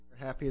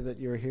happy that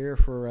you're here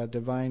for a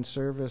divine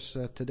service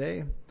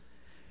today.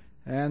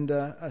 And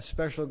a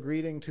special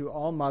greeting to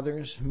all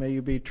mothers. May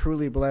you be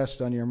truly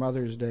blessed on your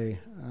Mother's Day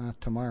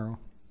tomorrow.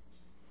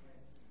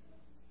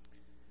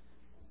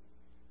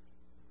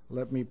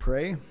 Let me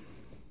pray.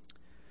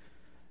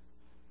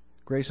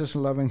 Gracious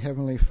and loving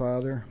Heavenly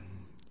Father,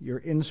 your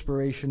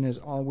inspiration is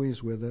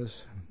always with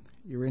us.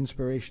 Your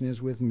inspiration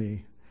is with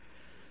me.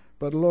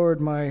 But Lord,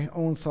 my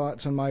own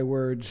thoughts and my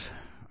words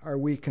are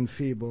weak and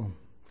feeble.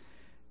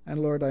 And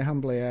Lord, I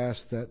humbly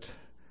ask that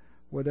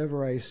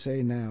whatever I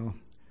say now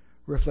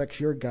reflects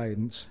your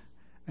guidance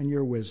and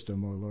your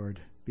wisdom, O Lord.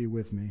 Be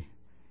with me.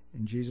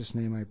 In Jesus'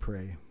 name I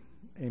pray.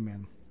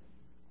 Amen.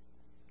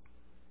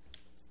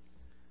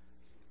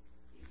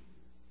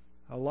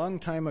 A long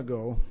time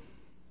ago,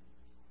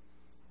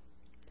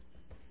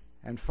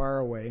 and far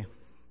away,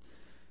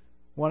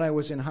 when I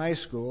was in high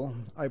school,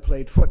 I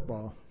played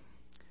football.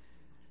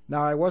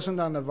 Now, I wasn't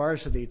on the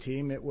varsity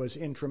team. It was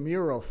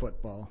intramural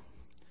football.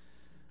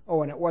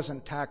 Oh, and it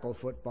wasn't tackle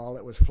football.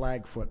 It was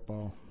flag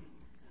football.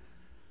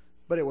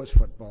 But it was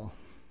football.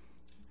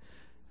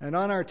 And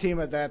on our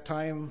team at that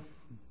time,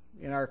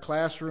 in our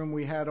classroom,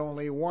 we had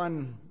only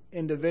one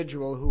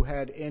individual who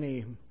had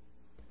any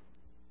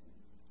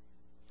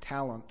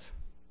talent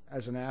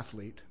as an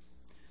athlete.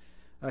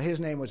 His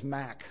name was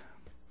Mac,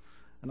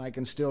 and I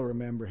can still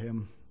remember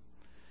him.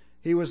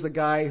 He was the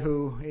guy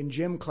who, in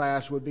gym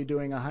class, would be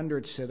doing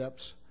 100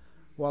 sit-ups,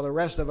 while the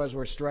rest of us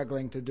were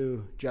struggling to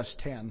do just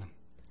 10.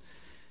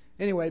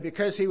 Anyway,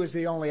 because he was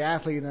the only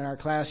athlete in our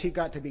class, he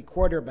got to be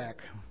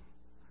quarterback,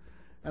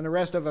 and the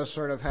rest of us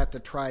sort of had to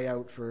try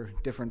out for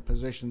different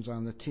positions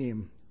on the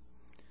team.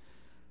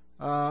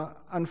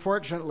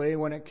 Unfortunately,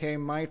 when it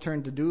came my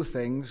turn to do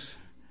things,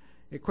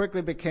 it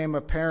quickly became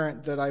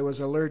apparent that I was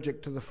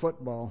allergic to the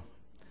football.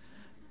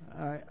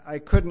 I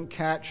couldn't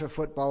catch a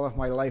football if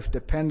my life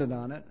depended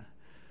on it.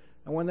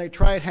 And when they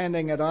tried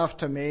handing it off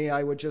to me,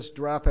 I would just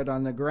drop it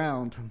on the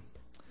ground.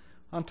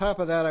 On top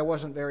of that, I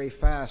wasn't very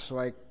fast, so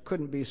I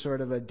couldn't be sort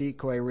of a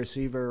decoy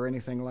receiver or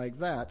anything like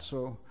that.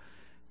 So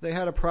they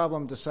had a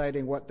problem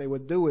deciding what they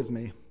would do with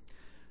me.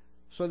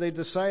 So they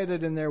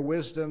decided in their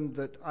wisdom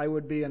that I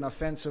would be an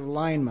offensive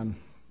lineman.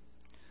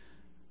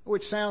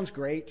 Which sounds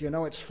great, you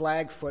know, it's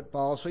flag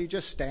football, so you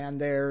just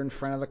stand there in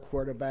front of the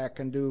quarterback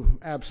and do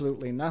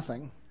absolutely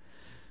nothing.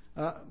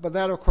 But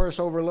that, of course,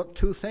 overlooked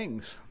two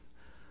things.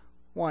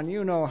 One,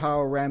 you know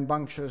how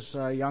rambunctious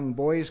young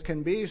boys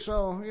can be,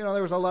 so, you know,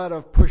 there was a lot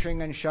of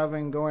pushing and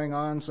shoving going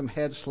on, some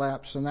head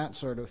slaps and that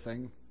sort of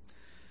thing.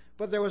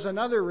 But there was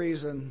another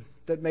reason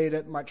that made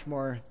it much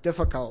more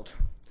difficult.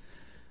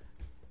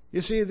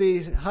 You see,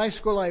 the high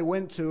school I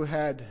went to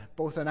had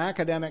both an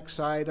academic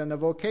side and a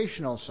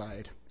vocational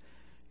side.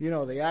 You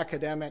know, the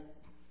academic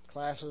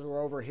classes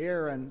were over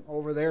here, and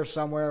over there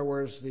somewhere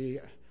was the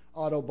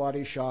auto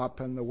body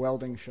shop and the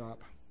welding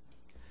shop.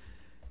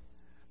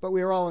 But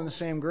we were all in the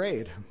same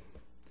grade.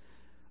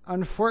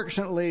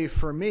 Unfortunately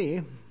for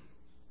me,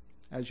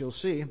 as you'll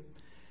see,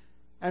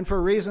 and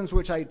for reasons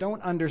which I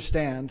don't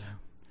understand,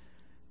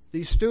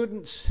 the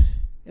students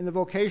in the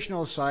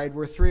vocational side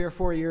were 3 or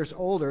 4 years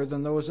older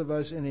than those of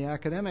us in the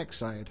academic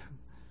side.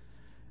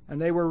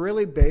 And they were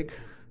really big,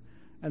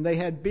 and they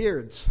had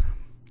beards.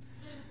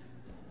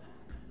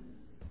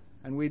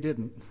 And we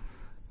didn't.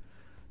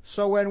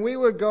 So when we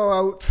would go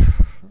out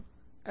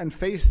and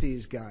face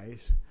these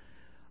guys,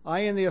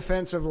 I in the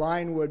offensive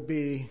line would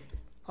be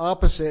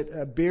opposite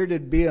a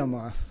bearded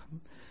behemoth.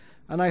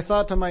 And I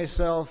thought to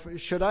myself,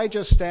 should I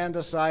just stand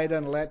aside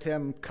and let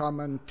him come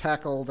and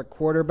tackle the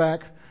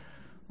quarterback?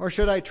 Or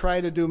should I try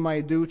to do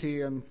my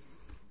duty and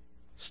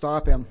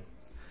stop him?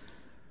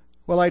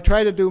 Well, I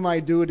tried to do my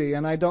duty,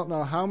 and I don't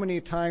know how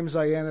many times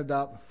I ended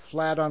up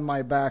flat on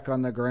my back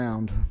on the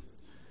ground.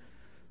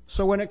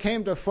 So when it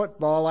came to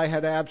football, I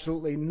had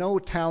absolutely no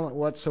talent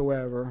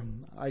whatsoever.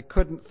 I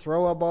couldn't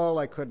throw a ball,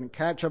 I couldn't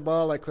catch a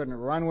ball, I couldn't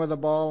run with a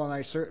ball, and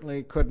I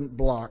certainly couldn't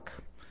block.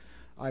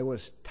 I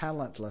was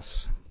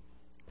talentless.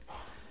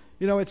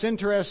 You know, it's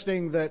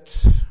interesting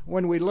that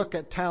when we look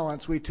at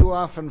talents, we too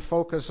often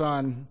focus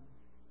on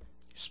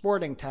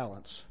sporting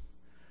talents.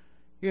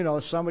 You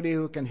know, somebody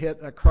who can hit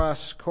a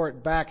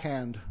cross-court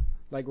backhand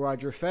like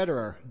Roger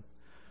Federer,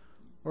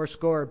 or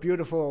score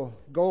beautiful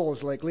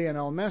goals like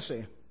Lionel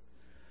Messi,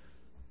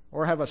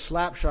 or have a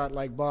slap shot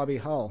like Bobby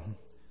Hull.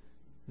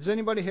 Does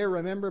anybody here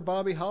remember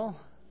Bobby Hull?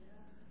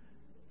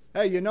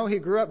 Hey, you know he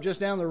grew up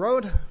just down the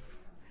road?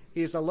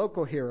 He's a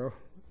local hero.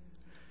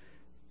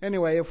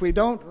 Anyway, if we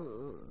don't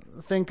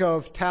think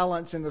of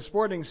talents in the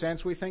sporting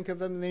sense, we think of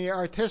them in the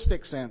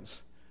artistic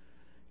sense.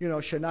 You know,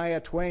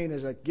 Shania Twain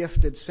is a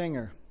gifted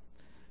singer.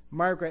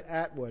 Margaret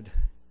Atwood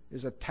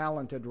is a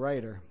talented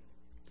writer.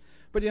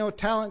 But, you know,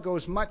 talent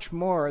goes much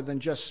more than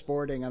just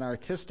sporting and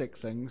artistic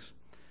things.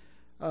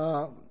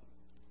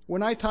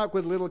 When I talk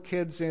with little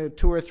kids 2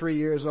 or 3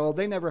 years old,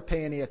 they never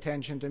pay any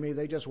attention to me.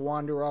 They just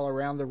wander all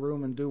around the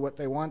room and do what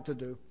they want to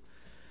do.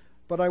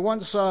 But I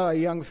once saw a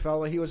young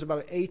fellow, he was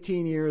about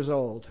 18 years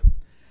old.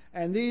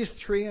 And these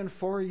 3 and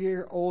 4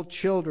 year old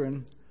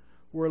children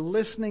were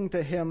listening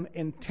to him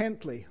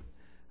intently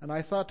And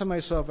I thought to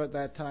myself at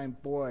that time,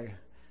 boy,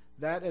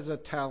 that is a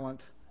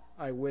talent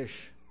I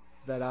wish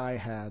that I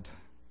had.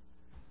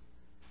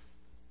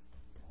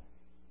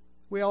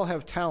 We all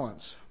have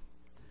talents.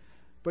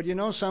 But you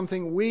know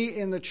something? We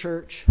in the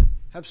church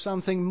have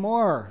something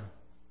more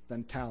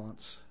than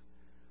talents.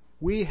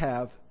 We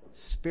have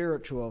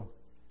spiritual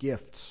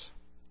gifts.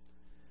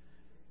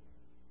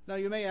 Now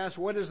you may ask,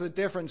 what is the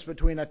difference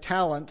between a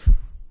talent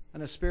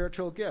and a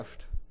spiritual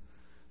gift?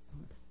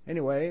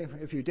 Anyway,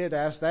 if you did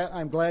ask that,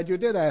 I'm glad you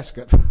did ask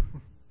it.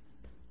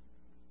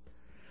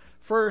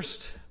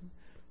 First,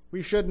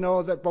 we should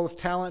know that both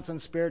talents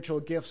and spiritual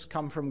gifts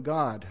come from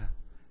God.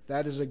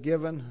 That is a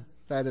given,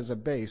 that is a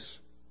base.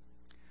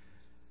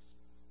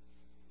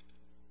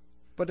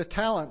 But a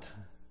talent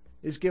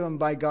is given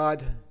by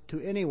God to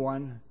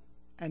anyone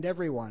and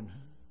everyone.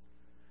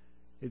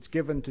 It's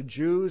given to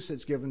Jews,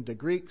 it's given to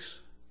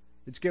Greeks,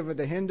 it's given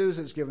to Hindus,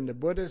 it's given to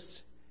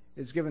Buddhists,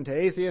 it's given to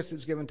atheists,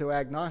 it's given to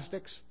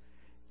agnostics,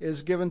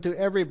 is given to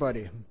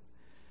everybody.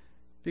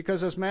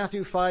 Because as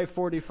Matthew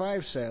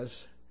 5:45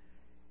 says,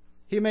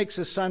 he makes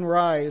his sun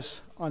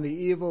rise on the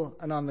evil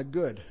and on the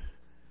good,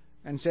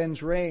 and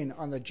sends rain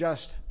on the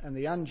just and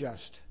the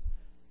unjust,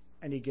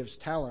 and he gives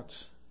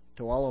talents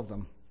to all of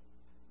them.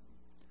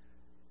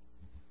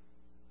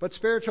 But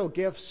spiritual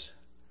gifts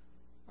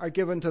are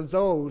given to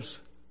those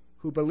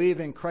who believe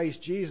in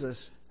Christ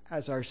Jesus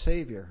as our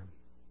Savior.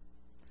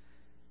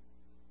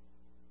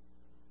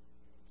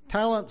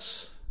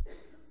 Talents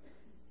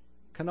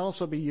can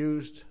also be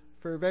used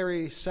for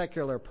very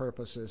secular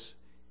purposes,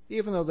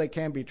 even though they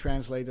can be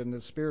translated into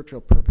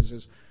spiritual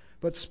purposes.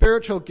 But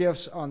spiritual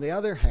gifts, on the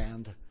other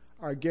hand,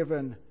 are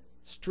given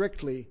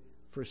strictly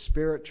for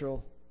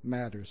spiritual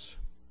matters.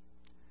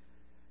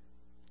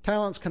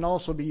 Talents can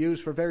also be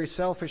used for very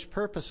selfish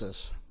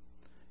purposes.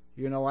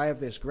 You know, I have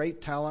this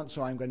great talent,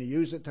 so I'm going to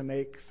use it to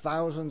make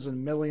thousands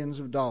and millions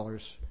of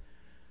dollars.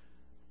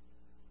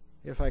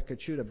 If I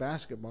could shoot a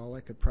basketball,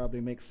 I could probably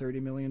make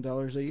 $30 million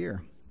a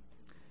year.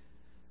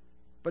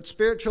 But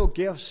spiritual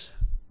gifts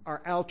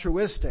are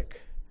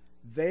altruistic.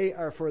 They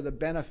are for the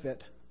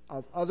benefit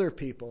of other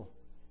people,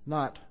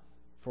 not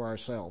for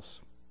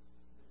ourselves.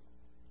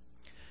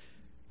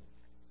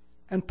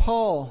 And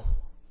Paul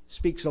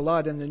speaks a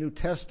lot in the New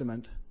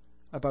Testament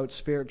about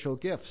spiritual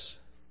gifts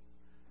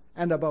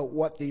and about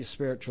what these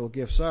spiritual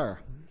gifts are.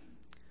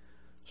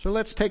 So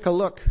let's take a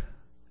look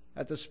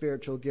at the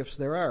spiritual gifts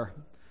there are.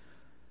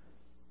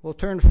 We'll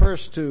turn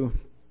first to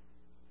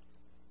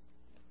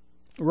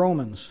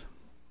Romans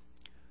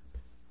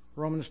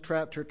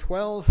chapter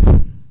 12,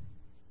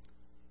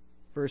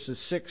 verses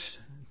 6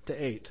 to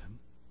 8.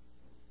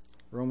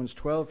 Romans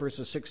 12,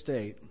 verses 6 to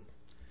 8.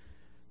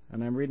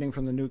 And I'm reading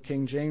from the New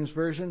King James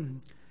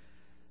Version.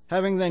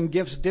 Having then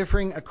gifts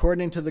differing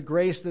according to the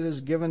grace that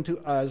is given to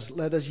us,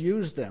 let us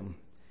use them.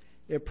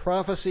 If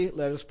prophecy,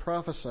 let us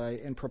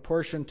prophesy in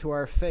proportion to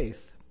our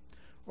faith.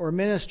 Or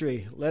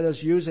ministry, let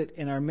us use it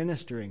in our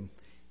ministering.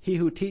 He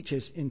who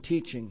teaches in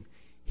teaching.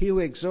 He who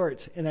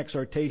exhorts in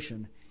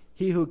exhortation.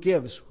 He who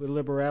gives with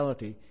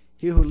liberality.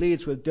 He who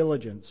leads with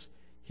diligence.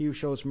 He who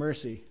shows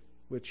mercy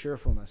with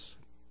cheerfulness.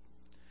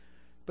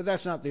 But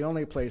that's not the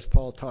only place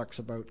Paul talks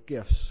about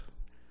gifts.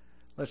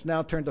 Let's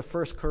now turn to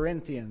 1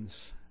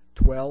 Corinthians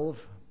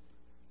 12,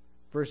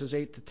 verses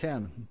 8 to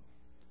 10.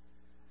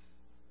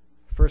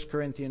 1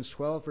 Corinthians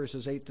 12,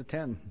 verses 8 to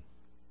 10.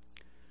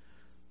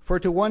 For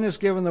to one is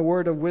given the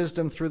word of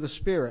wisdom through the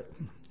Spirit,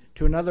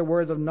 to another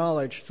word of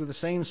knowledge through the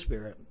same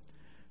Spirit,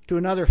 to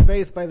another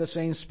faith by the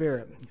same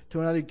Spirit, to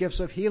another gifts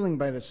of healing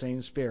by the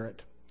same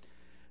Spirit,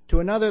 to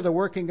another the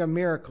working of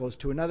miracles,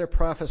 to another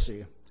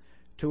prophecy,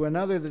 to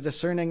another the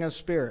discerning of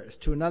spirits,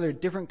 to another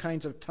different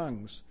kinds of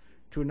tongues,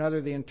 to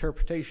another the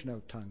interpretation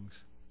of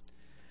tongues.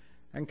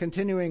 And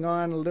continuing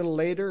on a little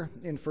later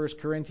in 1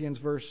 Corinthians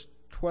verse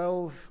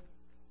 12,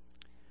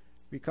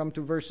 we come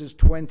to verses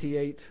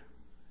 28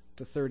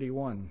 to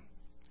 31.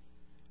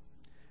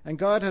 And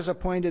God has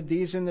appointed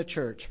these in the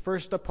church,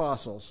 first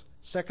apostles,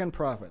 second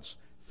prophets,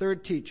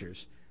 third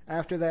teachers,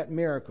 after that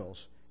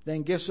miracles,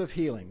 then gifts of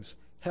healings,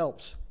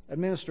 helps,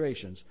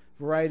 administrations,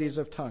 varieties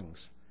of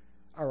tongues.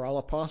 Are all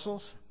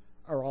apostles?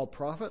 Are all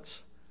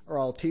prophets? Are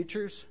all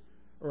teachers?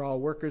 Are all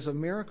workers of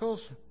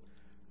miracles?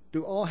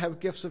 Do all have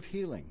gifts of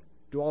healing?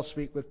 Do all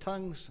speak with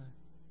tongues?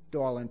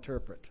 Do all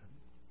interpret?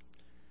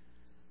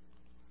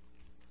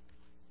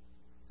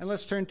 And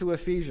let's turn to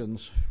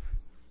Ephesians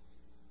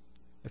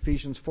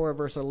 4,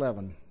 verse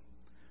 11,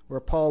 where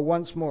Paul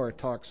once more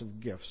talks of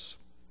gifts.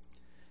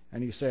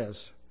 And he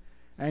says,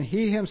 And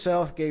he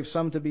himself gave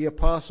some to be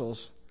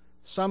apostles,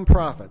 some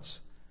prophets,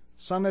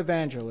 some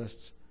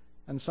evangelists,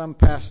 and some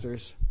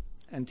pastors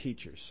and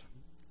teachers.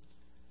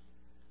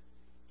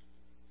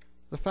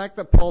 The fact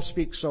that Paul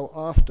speaks so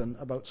often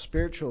about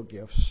spiritual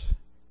gifts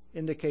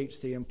indicates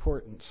the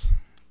importance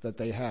that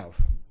they have.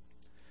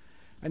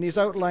 And he's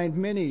outlined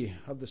many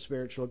of the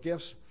spiritual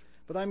gifts,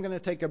 but I'm going to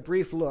take a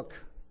brief look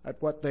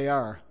at what they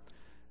are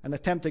and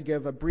attempt to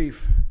give a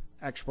brief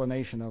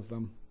explanation of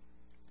them.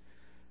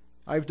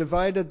 I've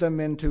divided them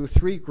into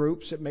 3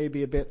 groups. It may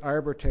be a bit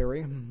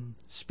arbitrary: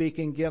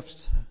 speaking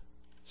gifts,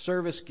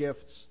 service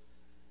gifts,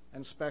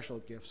 and special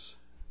gifts.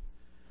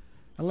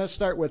 And let's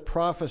start with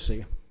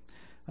prophecy.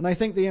 And I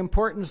think the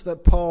importance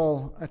that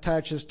Paul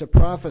attaches to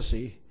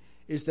prophecy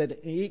is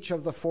that in each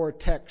of the 4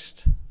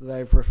 texts that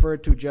I've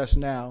referred to just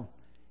now,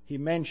 he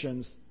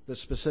mentions the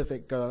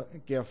specific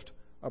gift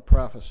of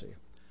prophecy.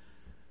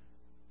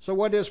 So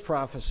what is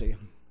prophecy?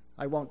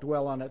 I won't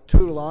dwell on it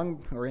too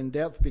long or in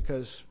depth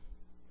because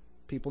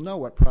people know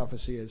what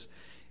prophecy is.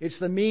 It's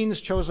the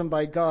means chosen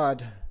by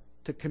God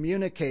to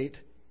communicate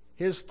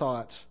his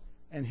thoughts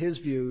and his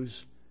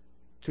views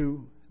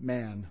to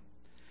man.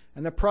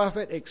 And the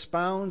prophet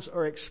expounds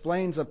or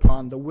explains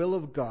upon the will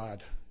of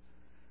God,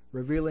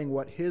 revealing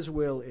what his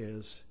will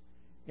is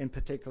in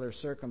particular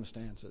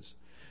circumstances.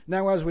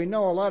 Now, as we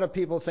know, a lot of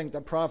people think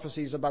that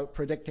prophecy is about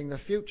predicting the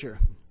future.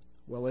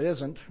 Well, it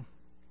isn't.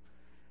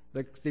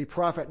 The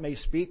prophet may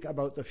speak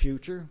about the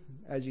future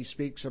as he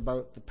speaks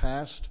about the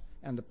past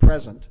and the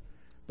present,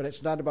 but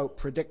it's not about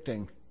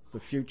predicting the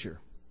future.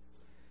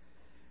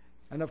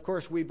 And of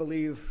course, we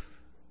believe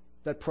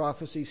that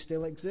prophecy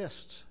still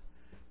exists.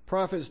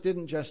 Prophets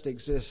didn't just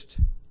exist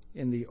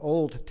in the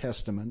Old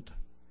Testament.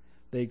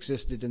 They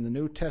existed in the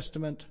New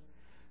Testament,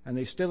 and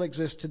they still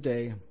exist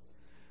today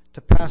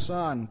to pass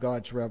on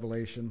God's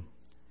revelation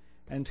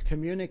and to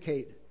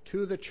communicate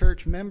to the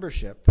church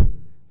membership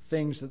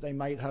things that they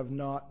might have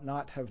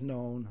not have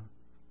known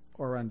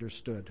or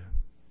understood.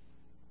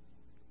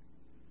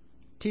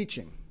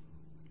 Teaching.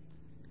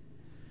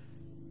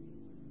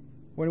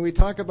 When we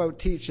talk about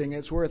teaching,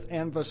 it's worth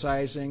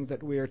emphasizing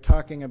that we are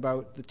talking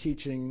about the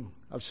teaching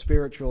of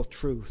spiritual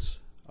truths,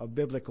 of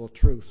biblical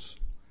truths.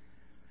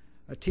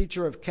 A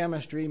teacher of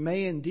chemistry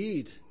may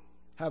indeed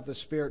have the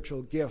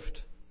spiritual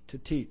gift to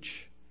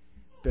teach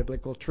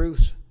biblical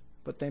truths,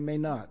 but they may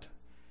not.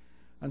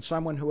 And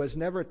someone who has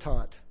never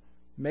taught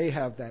may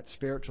have that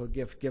spiritual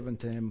gift given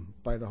to him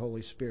by the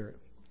Holy Spirit.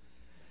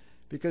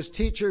 Because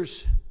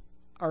teachers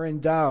are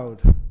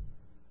endowed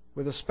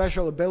with a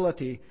special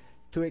ability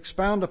to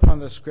expound upon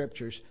the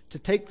Scriptures, to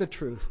take the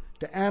truth,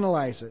 to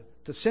analyze it,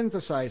 to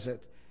synthesize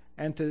it,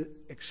 and to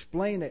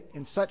explain it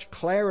in such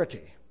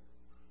clarity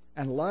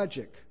and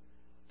logic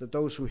that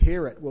those who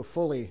hear it will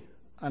fully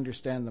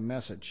understand the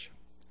message.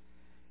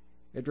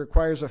 It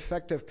requires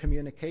effective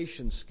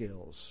communication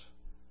skills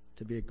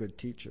to be a good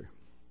teacher.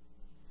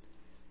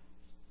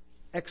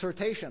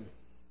 Exhortation.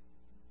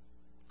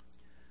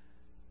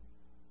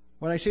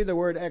 When I see the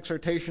word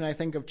exhortation, I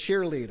think of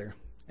cheerleader.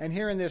 And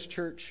here in this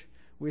church,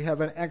 we have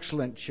an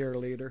excellent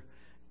cheerleader.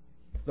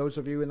 Those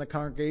of you in the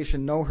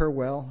congregation know her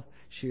well.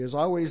 She is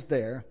always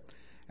there.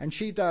 And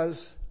she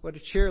does what a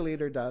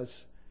cheerleader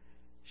does.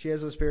 She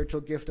has a spiritual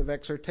gift of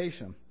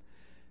exhortation.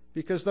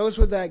 Because those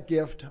with that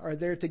gift are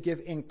there to give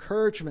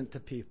encouragement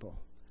to people,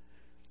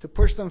 to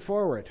push them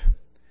forward,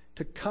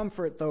 to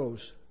comfort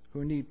those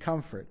who need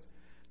comfort,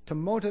 to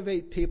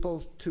motivate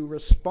people to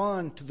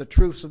respond to the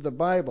truths of the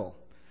Bible,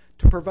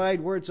 to provide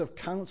words of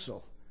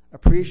counsel,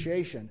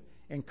 appreciation,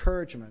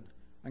 encouragement,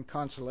 and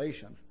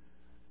consolation.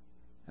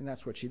 And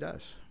that's what she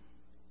does.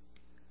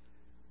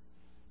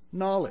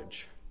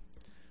 Knowledge.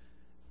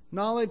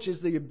 Knowledge is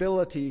the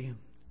ability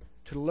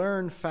to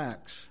learn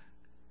facts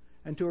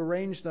and to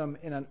arrange them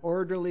in an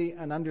orderly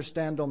and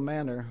understandable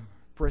manner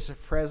for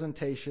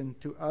presentation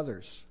to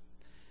others.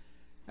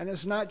 And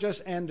it's not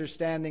just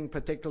understanding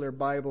particular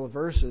Bible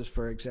verses,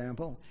 for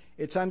example.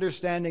 It's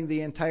understanding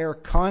the entire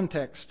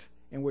context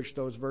in which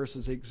those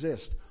verses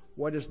exist.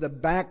 What is the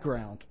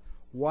background?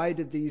 Why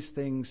did these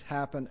things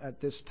happen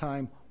at this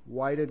time?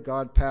 Why did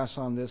God pass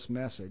on this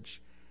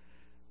message?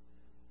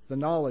 The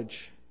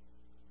knowledge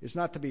is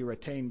not to be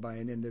retained by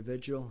an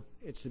individual.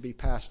 It's to be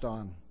passed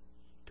on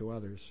to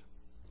others.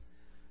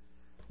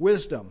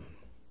 Wisdom.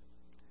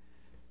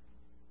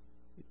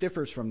 It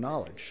differs from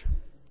knowledge.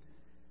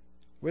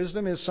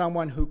 Wisdom is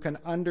someone who can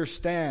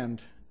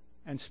understand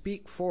and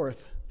speak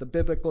forth the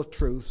biblical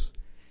truths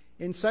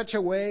in such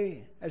a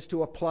way as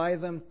to apply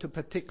them to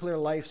particular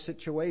life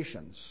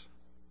situations.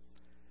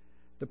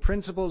 The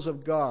principles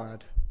of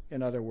God,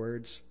 in other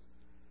words,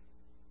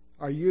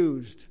 are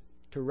used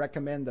to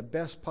recommend the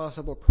best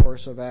possible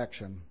course of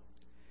action.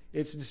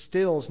 It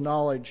distills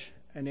knowledge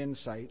and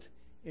insight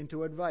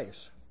into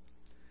advice.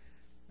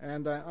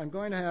 And I'm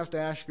going to have to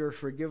ask your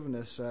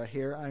forgiveness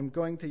here. I'm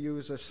going to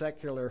use a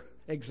secular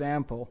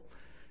example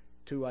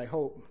to, I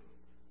hope,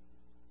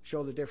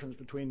 show the difference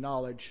between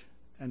knowledge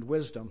and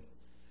wisdom.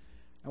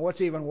 And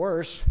what's even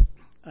worse,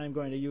 I'm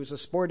going to use a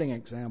sporting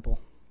example.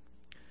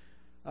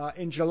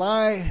 In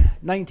July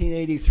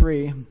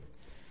 1983,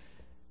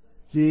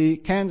 the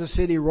Kansas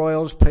City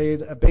Royals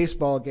played a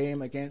baseball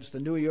game against the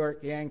New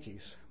York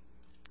Yankees.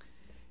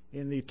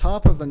 In the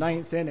top of the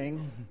 9th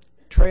inning,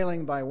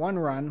 trailing by 1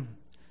 run,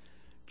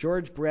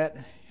 George Brett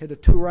hit a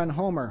 2-run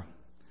homer,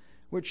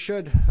 which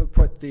should have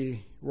put the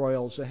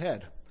Royals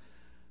ahead.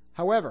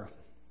 However,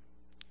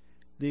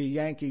 the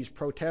Yankees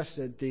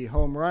protested the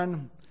home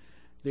run,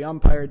 the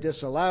umpire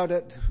disallowed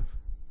it,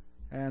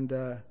 and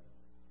the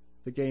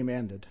game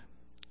ended.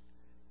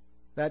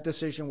 That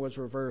decision was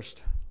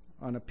reversed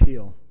on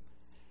appeal,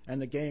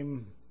 and the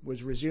game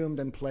was resumed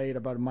and played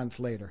about a month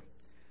later.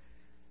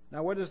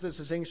 Now, what is the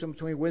distinction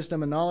between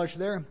wisdom and knowledge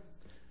there?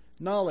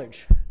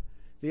 Knowledge.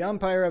 The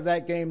umpire of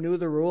that game knew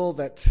the rule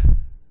that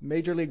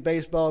Major League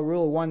Baseball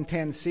Rule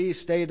 110C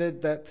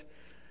stated that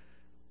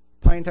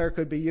pine tar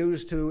could be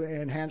used to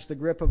enhance the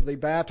grip of the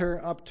batter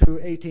up to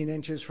 18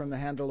 inches from the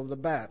handle of the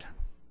bat.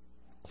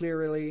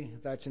 Clearly,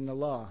 that's in the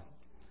law.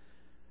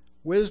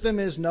 Wisdom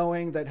is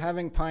knowing that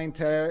having pine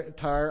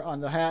tar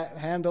on the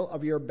handle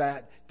of your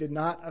bat did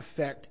not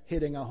affect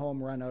hitting a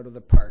home run out of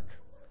the park.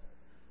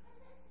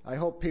 I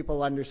hope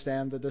people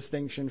understand the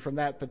distinction from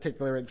that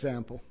particular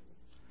example.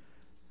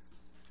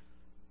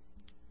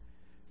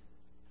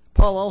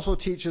 Paul also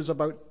teaches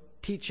about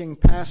teaching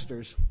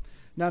pastors.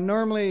 Now,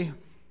 normally,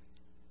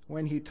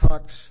 when he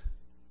talks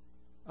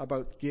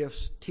about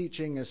gifts,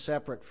 teaching is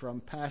separate from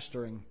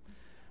pastoring.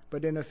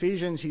 But in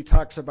Ephesians, he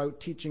talks about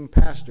teaching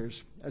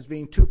pastors as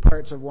being two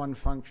parts of one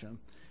function.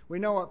 We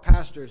know what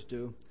pastors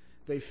do.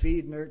 They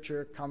feed,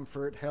 nurture,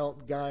 comfort,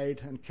 help,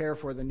 guide, and care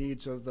for the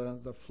needs of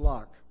the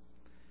flock.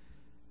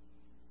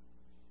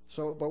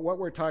 But what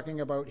we're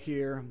talking about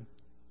here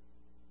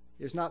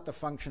is not the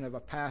function of a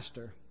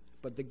pastor,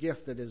 but the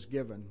gift that is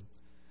given.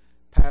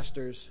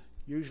 Pastors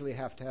usually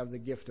have to have the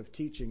gift of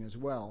teaching as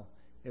well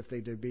if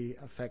they to be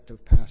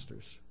effective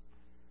pastors.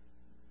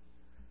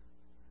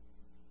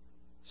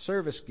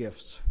 Service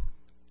gifts.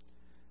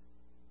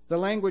 The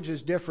language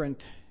is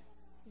different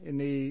in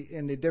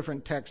the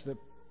different texts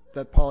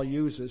that Paul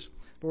uses,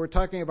 but we're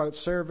talking about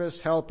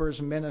service,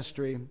 helpers,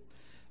 ministry.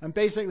 And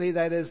basically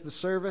that is the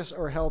service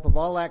or help of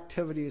all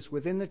activities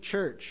within the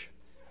church,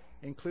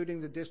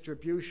 including the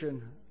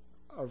distribution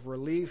of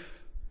relief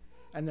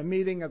and the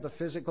meeting of the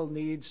physical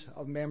needs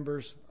of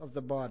members of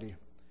the body.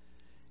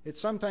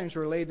 It's sometimes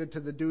related to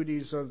the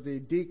duties of the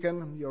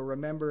deacon. You'll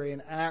remember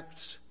in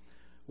Acts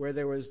where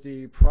there was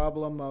the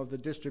problem of the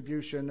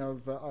distribution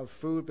of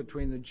food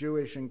between the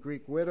Jewish and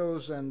Greek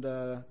widows, and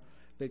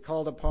they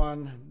called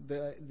upon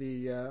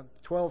the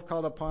 12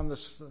 called upon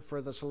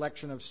for the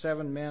selection of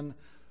 7 men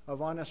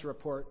of honest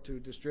report to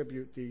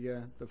distribute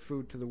the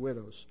food to the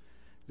widows.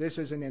 This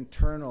is an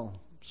internal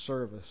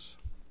service.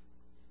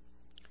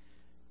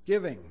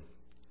 Giving.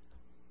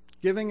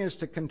 Giving is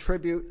to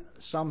contribute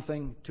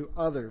something to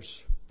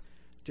others,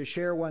 to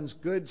share one's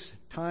goods,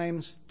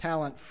 times,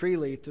 talent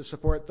freely to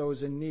support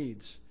those in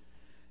needs.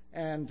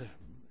 And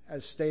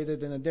as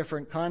stated in a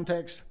different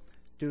context,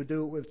 to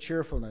do it with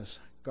cheerfulness.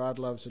 God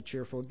loves a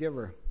cheerful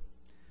giver.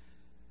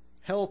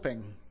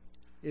 Helping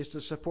is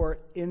to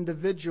support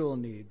individual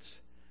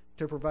needs,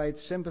 to provide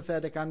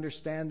sympathetic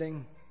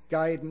understanding,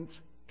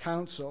 guidance,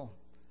 counsel,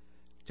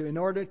 in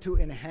order to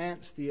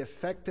enhance the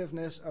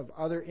effectiveness of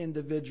other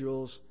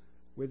individuals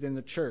within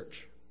the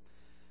church.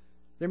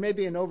 There may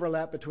be an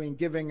overlap between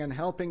giving and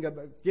helping,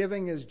 but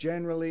giving is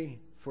generally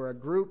for a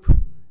group,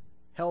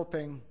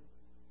 helping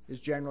is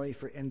generally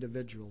for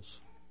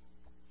individuals.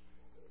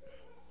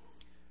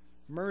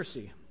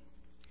 Mercy.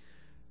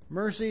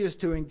 Mercy is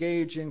to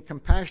engage in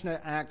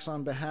compassionate acts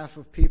on behalf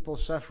of people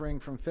suffering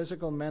from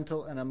physical,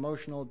 mental, and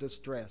emotional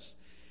distress.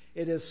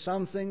 It is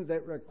something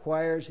that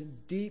requires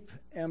deep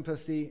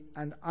empathy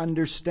and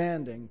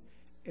understanding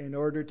in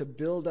order to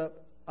build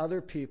up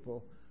other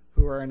people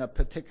who are in a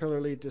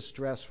particularly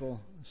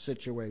distressful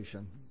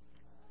situation.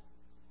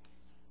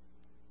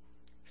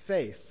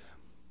 Faith.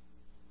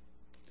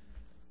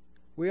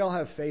 We all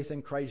have faith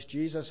in Christ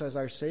Jesus as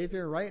our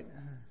Savior, right?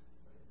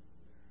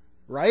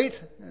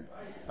 Right?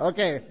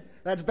 Okay,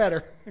 that's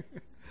better.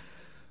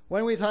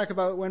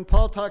 When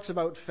Paul talks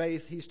about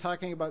faith, he's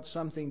talking about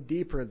something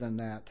deeper than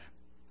that.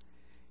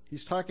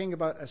 He's talking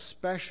about a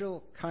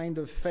special kind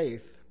of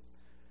faith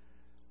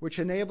which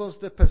enables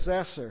the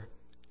possessor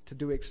to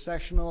do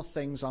exceptional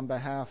things on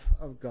behalf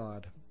of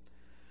God.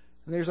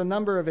 And there's a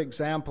number of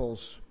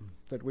examples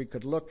that we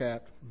could look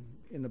at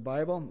in the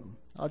Bible.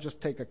 I'll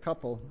just take a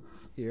couple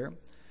here.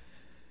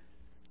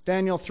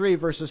 Daniel 3,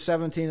 verses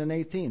 17 and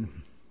 18.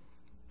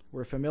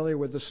 We're familiar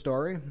with the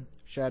story,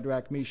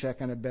 Shadrach, Meshach,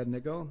 and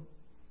Abednego.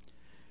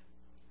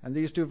 And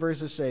these two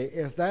verses say,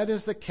 "If that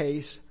is the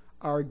case,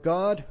 our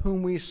God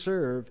whom we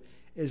serve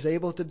is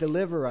able to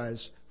deliver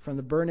us from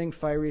the burning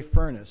fiery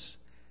furnace,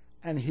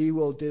 and he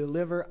will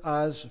deliver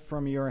us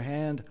from your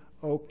hand,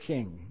 O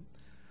king.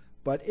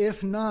 But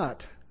if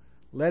not,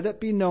 let it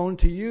be known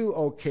to you,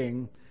 O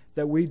king,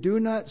 that we do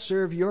not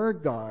serve your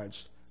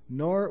gods,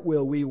 nor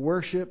will we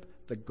worship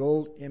the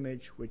gold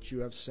image which you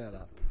have set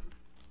up."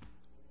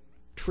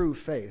 True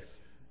faith.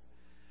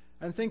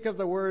 And think of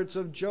the words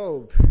of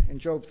Job in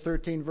Job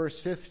 13, verse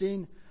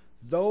 15.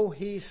 "Though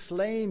he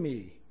slay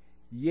me,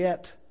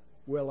 yet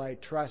will I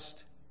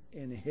trust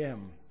in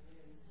him."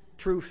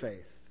 True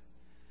faith.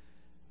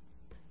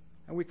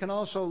 And we can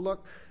also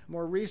look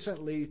more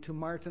recently to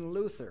Martin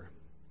Luther.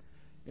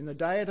 In the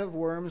Diet of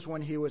Worms,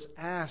 when he was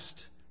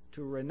asked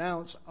to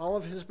renounce all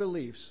of his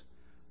beliefs,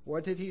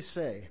 what did he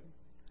say?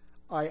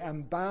 "I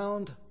am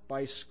bound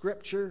by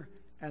Scripture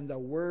and the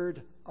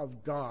Word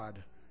of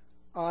God.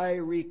 I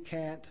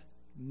recant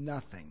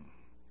nothing."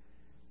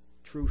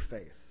 true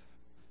faith.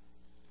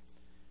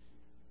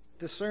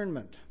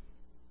 Discernment.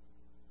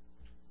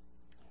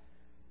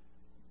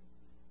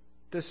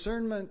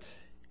 Discernment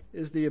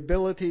is the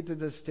ability to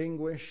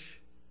distinguish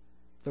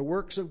the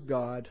works of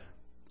God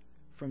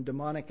from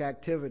demonic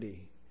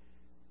activity,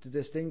 to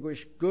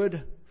distinguish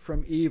good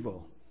from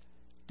evil,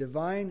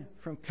 divine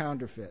from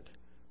counterfeit,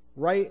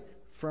 right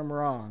from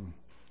wrong,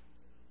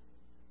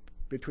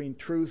 between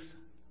truth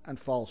and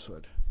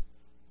falsehood.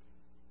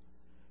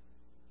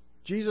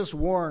 Jesus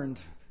warned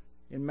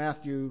in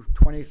Matthew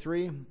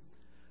 23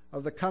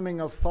 of the coming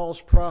of false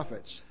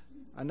prophets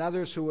and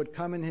others who would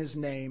come in his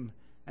name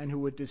and who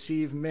would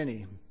deceive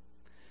many.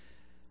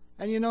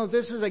 And you know,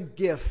 this is a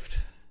gift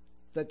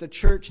that the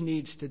church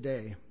needs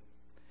today,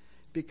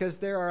 because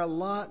there are a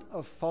lot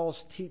of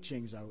false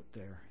teachings out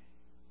there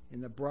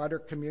in the broader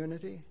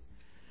community.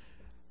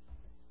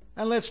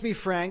 And let's be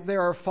frank,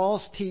 there are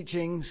false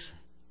teachings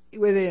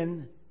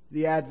within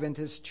the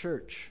Adventist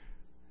church.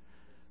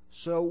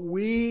 So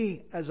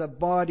we as a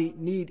body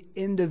need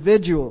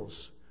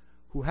individuals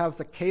who have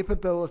the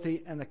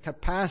capability and the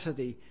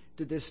capacity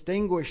to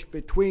distinguish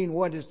between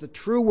what is the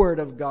true Word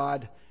of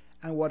God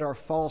and what are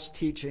false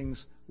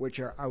teachings which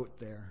are out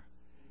there.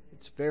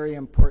 It's very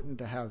important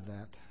to have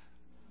that.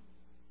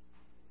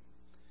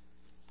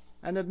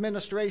 And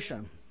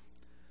administration.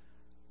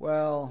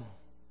 Well,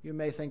 you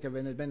may think of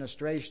an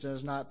administration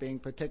as not being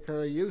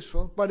particularly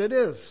useful, but it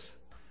is.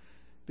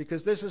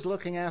 Because this is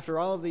looking after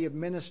all of the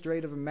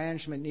administrative and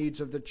management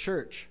needs of the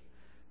church,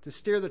 to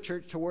steer the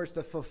church towards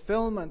the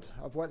fulfillment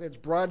of what its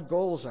broad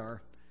goals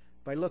are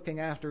by looking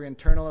after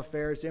internal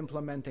affairs,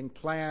 implementing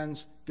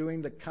plans,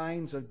 doing the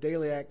kinds of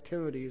daily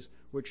activities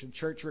which the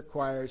church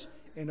requires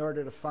in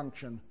order to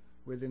function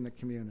within the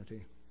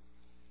community.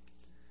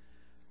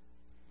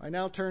 I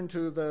now turn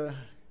to the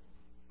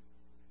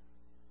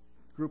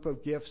group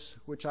of gifts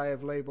which I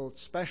have labeled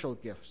special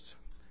gifts.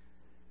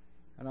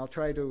 And I'll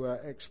try to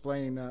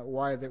explain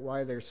why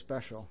they're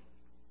special.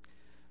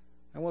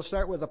 And we'll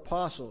start with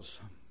apostles,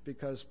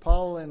 because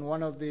Paul, in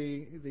one of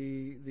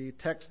the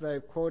texts that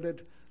I've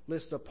quoted,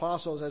 lists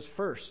apostles as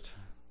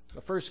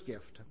the first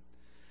gift.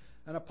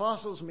 And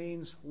apostles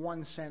means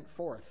one sent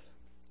forth.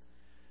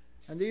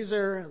 And these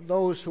are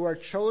those who are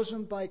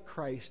chosen by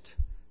Christ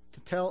to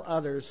tell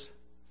others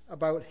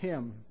about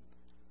him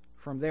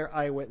from their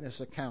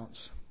eyewitness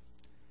accounts.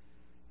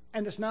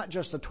 And it's not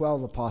just the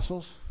 12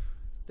 apostles.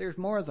 There's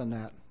more than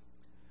that.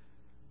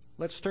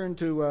 Let's turn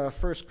to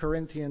 1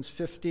 Corinthians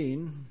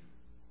 15,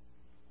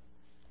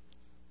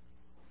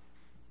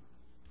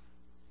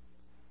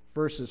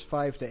 verses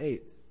 5 to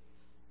 8.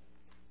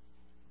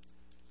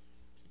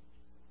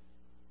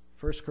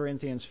 1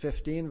 Corinthians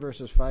 15,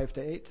 verses 5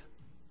 to 8.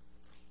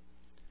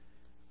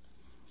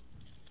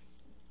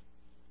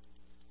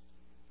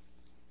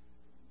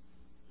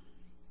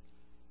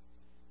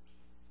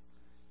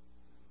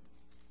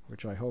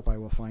 Which I hope I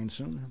will find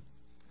soon.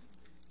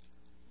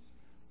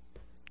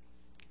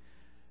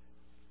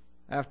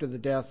 After the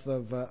death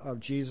of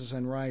Jesus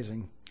and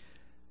rising.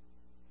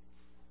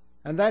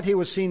 And that he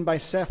was seen by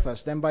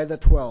Cephas, then by the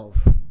 12.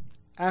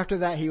 After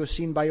that he was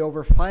seen by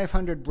over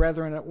 500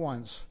 brethren at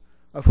once,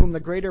 of whom the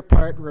greater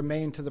part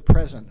remain to the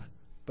present,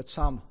 but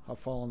some have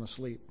fallen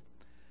asleep.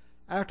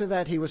 After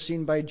that he was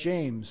seen by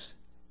James,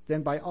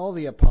 then by all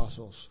the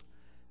apostles.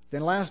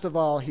 Then last of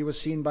all he was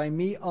seen by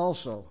me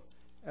also,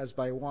 as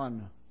by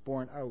one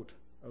born out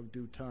of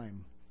due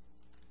time.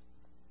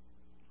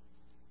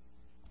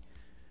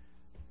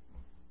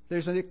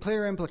 There's a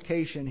clear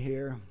implication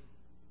here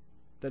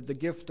that the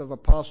gift of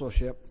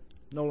apostleship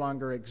no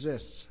longer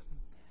exists,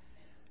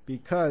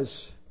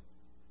 because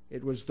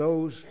it was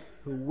those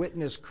who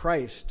witnessed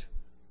Christ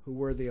who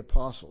were the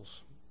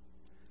apostles.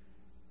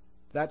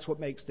 That's what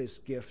makes this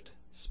gift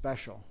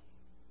special.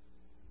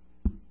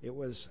 It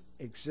was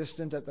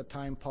existent at the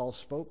time Paul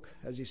spoke.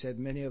 As he said,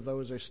 many of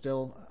those are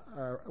still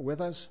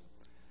with us,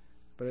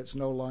 but it's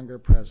no longer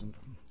present.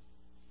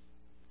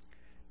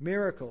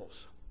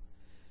 Miracles.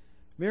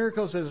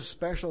 Miracles is a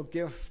special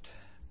gift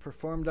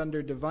performed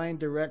under divine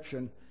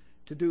direction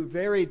to do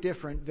very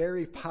different,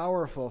 very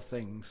powerful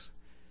things.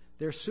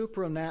 They're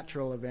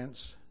supernatural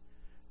events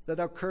that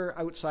occur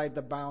outside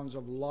the bounds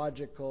of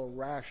logical,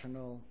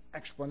 rational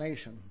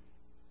explanation.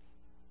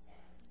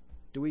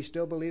 Do we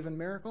still believe in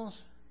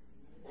miracles?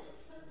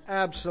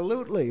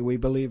 Absolutely, we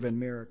believe in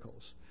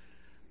miracles.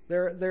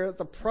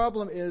 The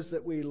problem is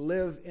that we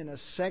live in a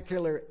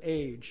secular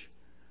age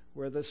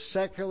where the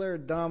secular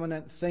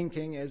dominant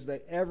thinking is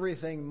that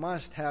everything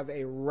must have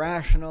a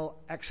rational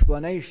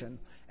explanation.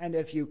 And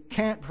if you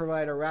can't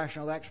provide a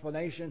rational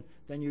explanation,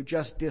 then you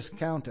just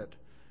discount it.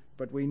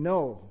 But we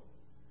know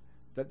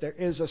that there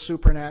is a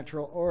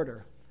supernatural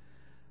order.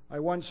 I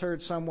once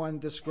heard someone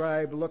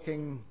describe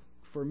looking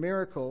for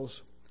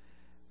miracles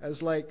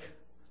as like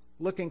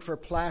looking for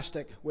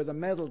plastic with a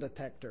metal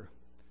detector.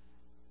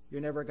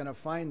 You're never going to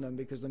find them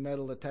because the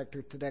metal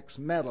detector detects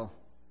metal,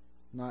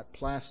 not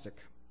plastic.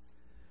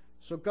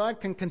 So God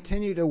can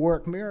continue to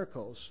work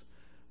miracles,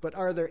 but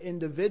are there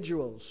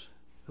individuals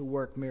who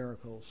work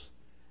miracles?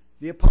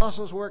 The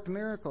apostles worked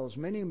miracles,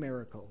 many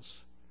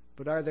miracles,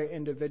 But are there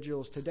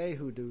individuals today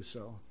who do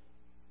so?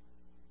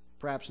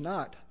 Perhaps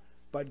not.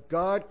 But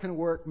God can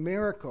work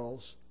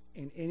miracles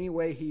in any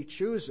way he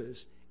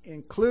chooses,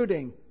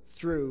 including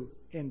through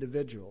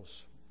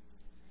individuals.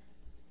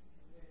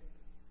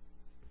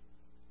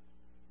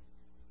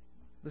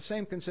 The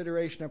same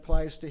consideration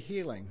applies to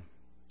healing.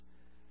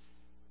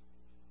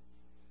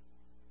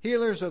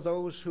 Healers are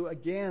those who,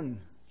 again,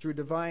 through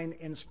divine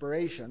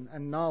inspiration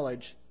and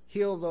knowledge,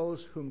 heal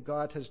those whom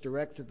God has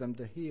directed them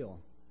to heal.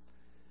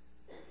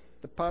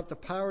 The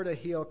power to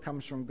heal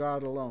comes from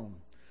God alone.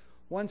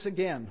 Once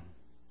again,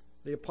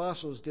 the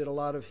apostles did a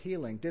lot of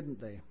healing,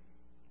 didn't they?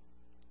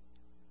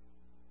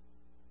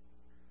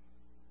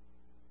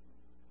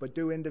 But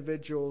do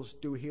individuals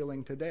do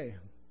healing today?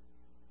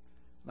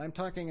 And I'm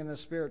talking in the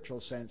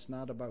spiritual sense,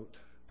 not about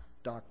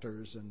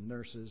doctors and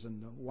nurses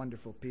and the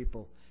wonderful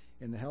people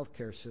in the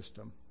healthcare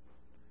system.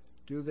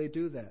 Do they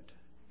do that?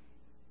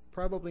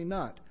 Probably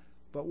not.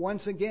 But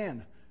once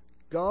again,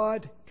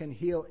 God can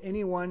heal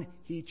anyone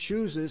he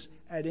chooses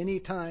at any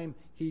time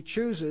he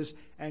chooses,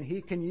 and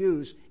he can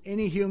use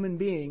any human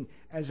being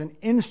as an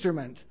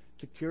instrument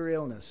to cure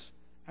illness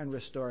and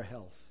restore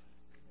health.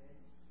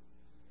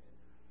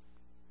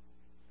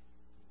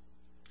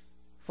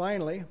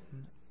 Finally,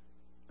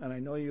 and I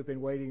know you've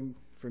been waiting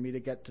for me to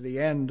get to the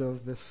end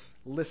of this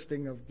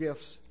listing of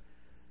gifts,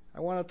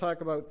 I want to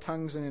talk about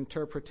tongues and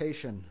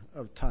interpretation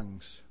of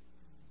tongues.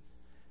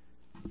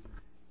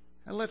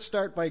 And let's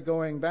start by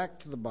going back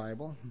to the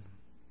Bible,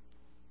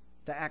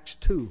 to Acts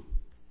 2.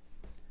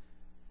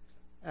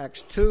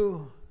 Acts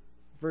 2,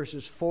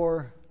 verses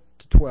 4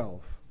 to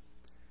 12.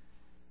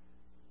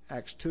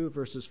 Acts 2,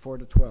 verses 4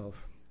 to 12.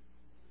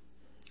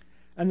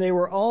 And they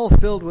were all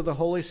filled with the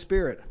Holy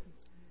Spirit,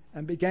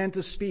 and began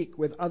to speak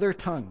with other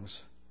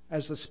tongues,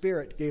 as the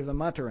Spirit gave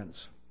them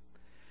utterance.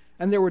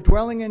 And there were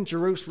dwelling in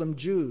Jerusalem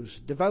Jews,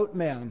 devout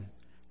men,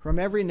 from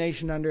every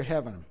nation under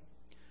heaven.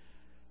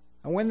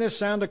 And when this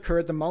sound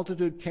occurred, the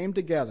multitude came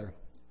together,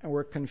 and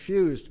were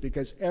confused,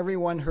 because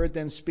everyone heard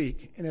them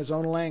speak in his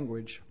own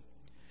language.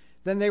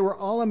 Then they were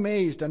all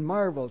amazed and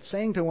marveled,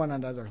 saying to one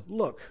another,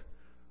 "Look,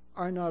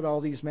 are not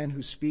all these men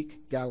who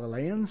speak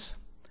Galileans?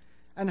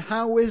 And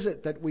how is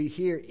it that we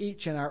hear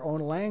each in our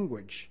own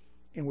language,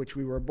 in which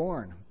we were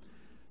born?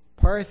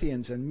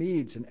 Parthians and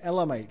Medes and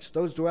Elamites,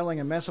 those dwelling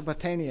in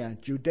Mesopotamia,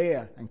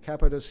 Judea and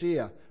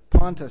Cappadocia,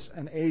 Pontus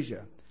and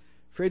Asia,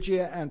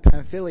 Phrygia and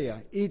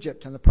Pamphylia,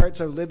 Egypt and the parts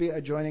of Libya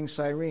adjoining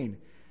Cyrene,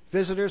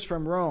 visitors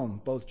from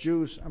Rome, both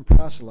Jews and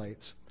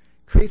proselytes,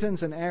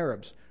 Cretans and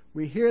Arabs,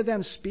 we hear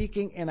them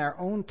speaking in our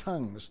own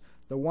tongues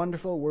the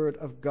wonderful word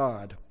of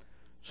God."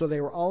 So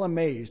they were all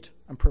amazed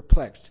and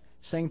perplexed,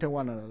 saying to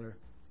one another,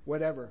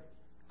 "Whatever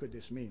could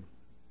this mean?"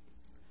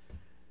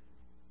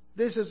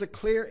 This is a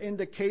clear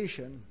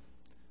indication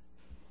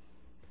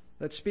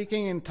that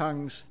speaking in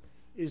tongues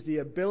is the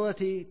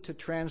ability to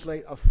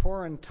translate a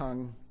foreign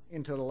tongue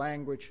into the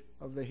language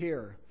of the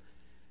hearer.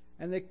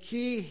 And the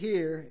key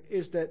here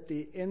is that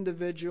the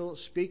individual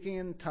speaking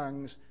in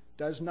tongues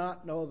does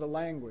not know the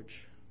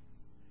language.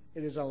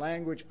 It is a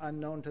language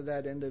unknown to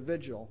that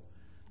individual.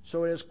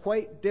 So it is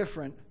quite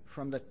different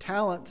from the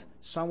talent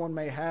someone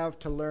may have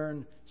to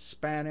learn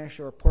Spanish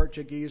or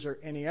Portuguese or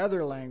any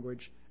other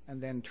language and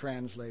then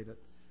translate it.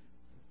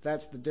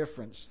 That's the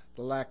difference,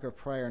 the lack of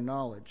prior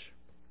knowledge.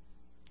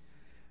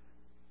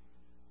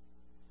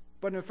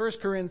 But in 1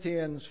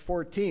 Corinthians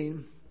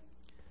 14,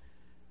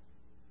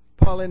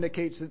 Paul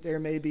indicates that there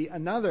may be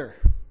another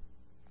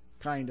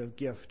kind of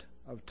gift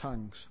of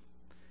tongues.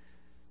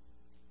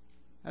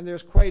 And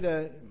there's quite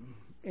an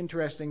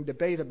interesting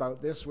debate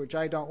about this, which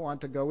I don't want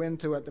to go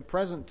into at the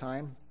present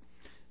time.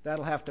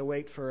 That'll have to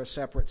wait for a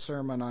separate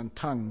sermon on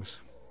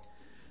tongues.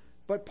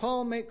 But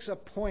Paul makes a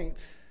point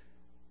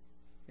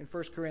in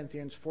 1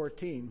 Corinthians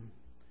 14,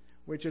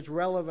 which is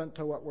relevant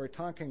to what we're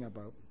talking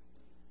about.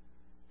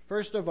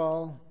 First of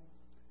all,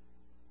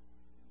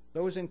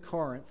 those in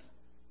Corinth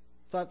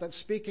thought that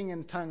speaking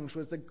in tongues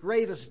was the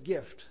greatest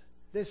gift.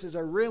 This is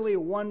a really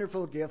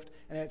wonderful gift,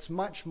 and it's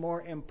much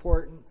more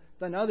important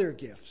than other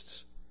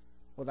gifts.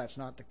 Well, that's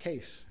not the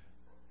case.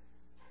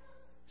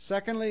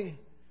 Secondly,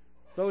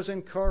 those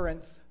in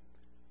Corinth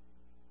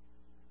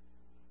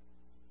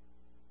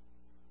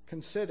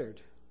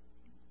considered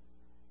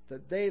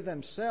that they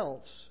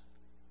themselves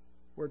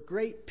were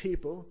great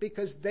people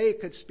because they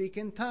could speak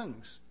in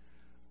tongues.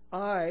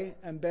 I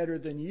am better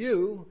than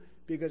you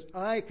because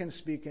I can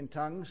speak in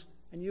tongues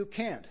and you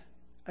can't.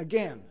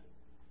 Again,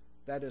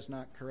 that is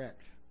not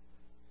correct.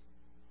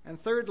 And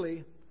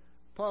thirdly,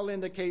 Paul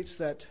indicates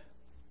that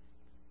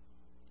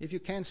if you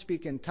can't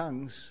speak in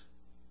tongues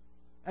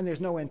and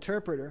there's no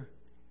interpreter,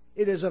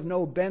 it is of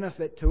no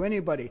benefit to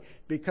anybody,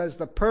 because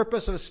the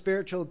purpose of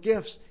spiritual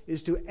gifts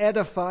is to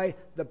edify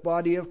the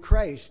body of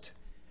Christ.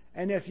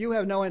 And if you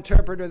have no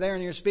interpreter there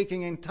and you're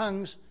speaking in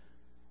tongues,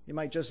 you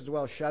might just as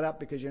well shut up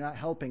because you're not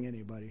helping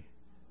anybody.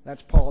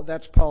 That's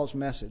Paul's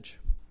message.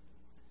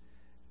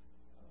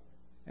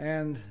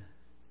 And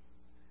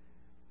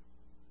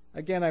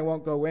again, I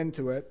won't go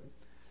into it,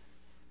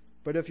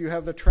 But if you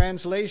have the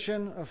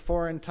translation of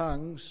foreign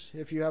tongues,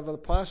 if you have the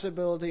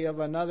possibility of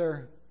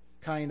another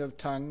kind of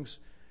tongues,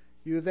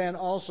 you then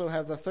also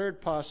have the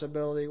third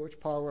possibility, which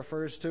Paul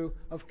refers to,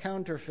 of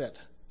counterfeit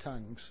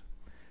tongues.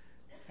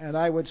 And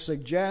I would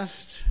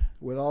suggest,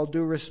 with all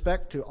due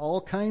respect to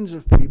all kinds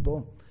of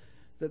people,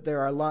 that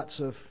there are lots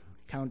of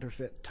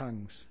counterfeit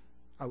tongues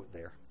out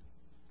there.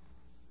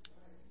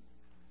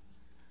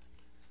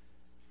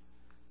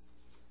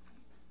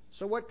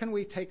 So what can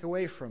we take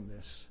away from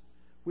this?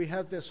 We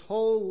have this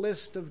whole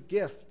list of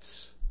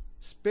gifts,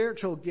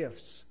 spiritual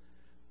gifts,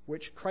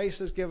 which Christ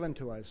has given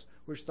to us,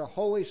 which the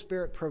Holy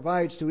Spirit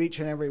provides to each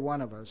and every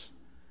one of us.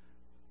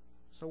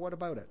 So what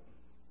about it?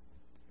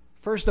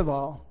 First of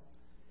all,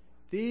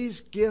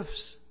 these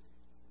gifts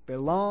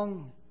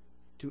belong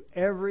to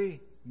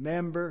every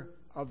member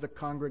of the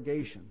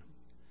congregation.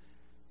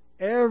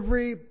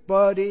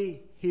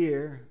 Everybody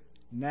here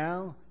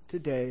now,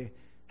 today,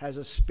 has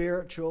a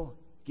spiritual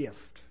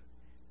gift.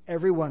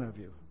 Every one of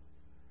you.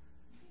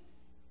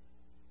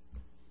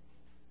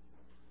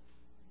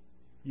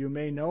 You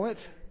may know it.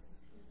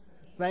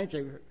 Thank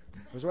you.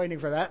 I was waiting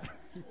for that.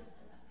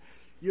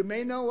 You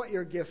may know what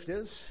your gift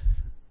is.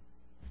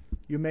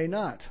 You may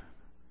not.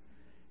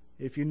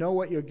 If you know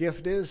what your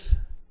gift is,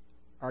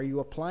 are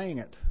you applying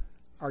it?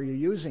 Are you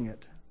using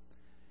it?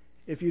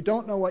 If you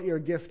don't know what your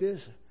gift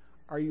is,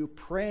 are you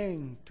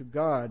praying to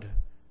God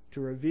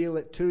to reveal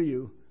it to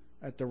you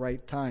at the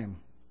right time?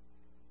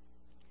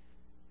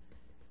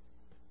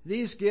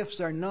 These gifts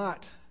are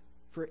not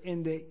for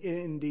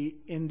individual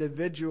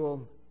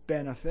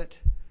benefit,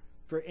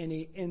 for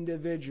any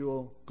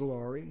individual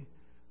glory,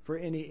 for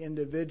any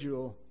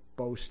individual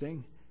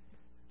boasting.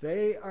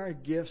 They are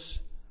gifts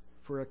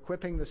for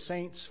equipping the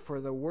saints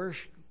for the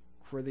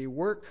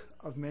work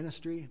of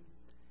ministry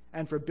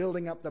and for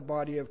building up the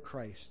body of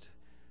Christ.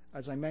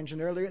 As I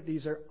mentioned earlier,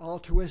 these are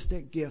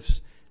altruistic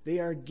gifts. They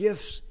are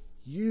gifts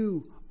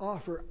you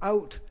offer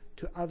out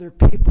to other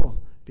people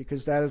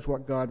because that is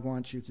what God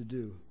wants you to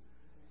do.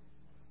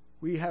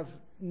 We have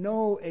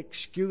no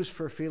excuse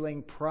for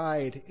feeling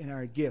pride in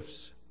our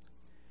gifts.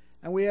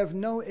 And we have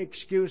no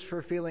excuse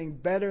for feeling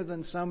better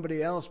than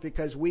somebody else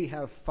because we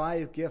have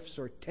 5 gifts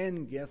or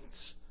 10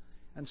 gifts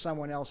and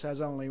someone else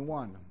has only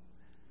 1.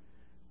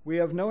 We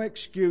have no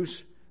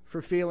excuse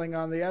for feeling,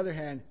 on the other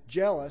hand,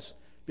 jealous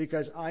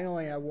because I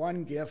only have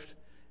 1 gift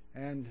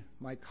and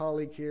my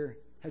colleague here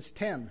has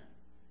 10.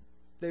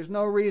 There's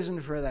no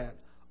reason for that.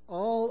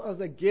 All of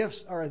the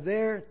gifts are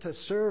there to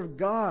serve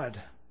God.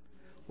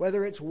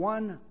 Whether it's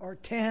 1 or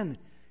 10,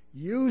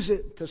 use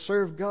it to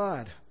serve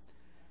God.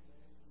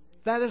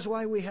 That is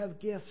why we have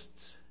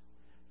gifts.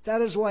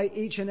 That is why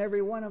each and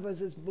every one of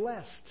us is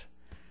blessed.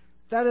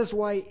 That is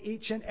why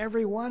each and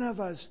every one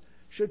of us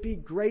should be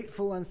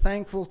grateful and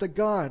thankful to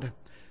God,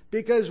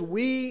 because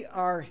we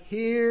are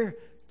here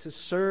to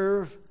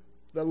serve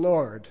the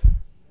Lord.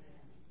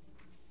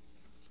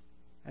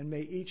 And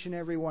may each and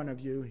every one of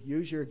you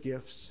use your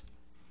gifts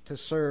to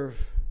serve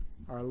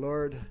our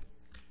Lord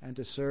and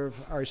to serve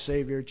our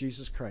Savior,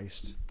 Jesus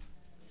Christ.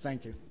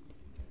 Thank you.